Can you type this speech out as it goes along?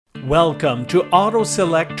Welcome to Auto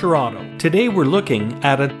Select Toronto. Today we're looking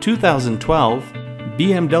at a 2012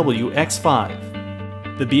 BMW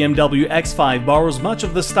X5. The BMW X5 borrows much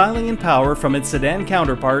of the styling and power from its sedan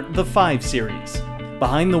counterpart, the 5 Series.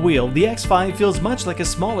 Behind the wheel, the X5 feels much like a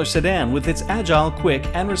smaller sedan with its agile, quick,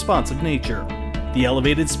 and responsive nature. The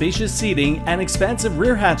elevated spacious seating and expansive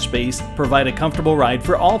rear hatch space provide a comfortable ride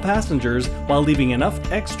for all passengers while leaving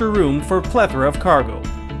enough extra room for a plethora of cargo.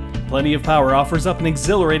 Plenty of Power offers up an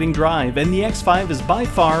exhilarating drive, and the X5 is by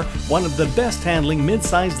far one of the best handling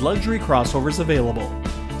mid-sized luxury crossovers available.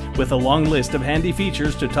 With a long list of handy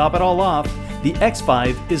features to top it all off, the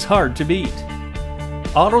X5 is hard to beat.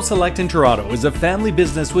 Auto Select in Toronto is a family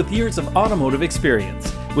business with years of automotive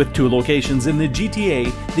experience. With 2 locations in the GTA,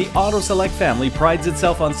 the Auto Select family prides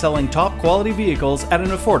itself on selling top quality vehicles at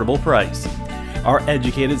an affordable price. Our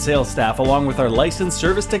educated sales staff, along with our licensed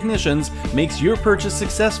service technicians, makes your purchase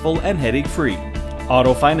successful and headache-free.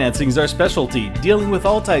 Auto financing is our specialty, dealing with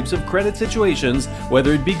all types of credit situations,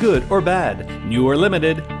 whether it be good or bad, new or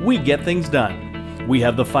limited, we get things done. We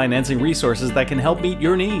have the financing resources that can help meet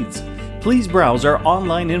your needs. Please browse our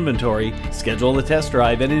online inventory, schedule a test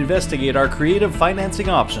drive, and investigate our creative financing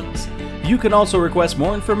options. You can also request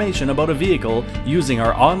more information about a vehicle using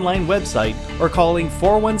our online website or calling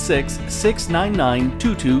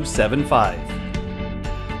 416-699-2275.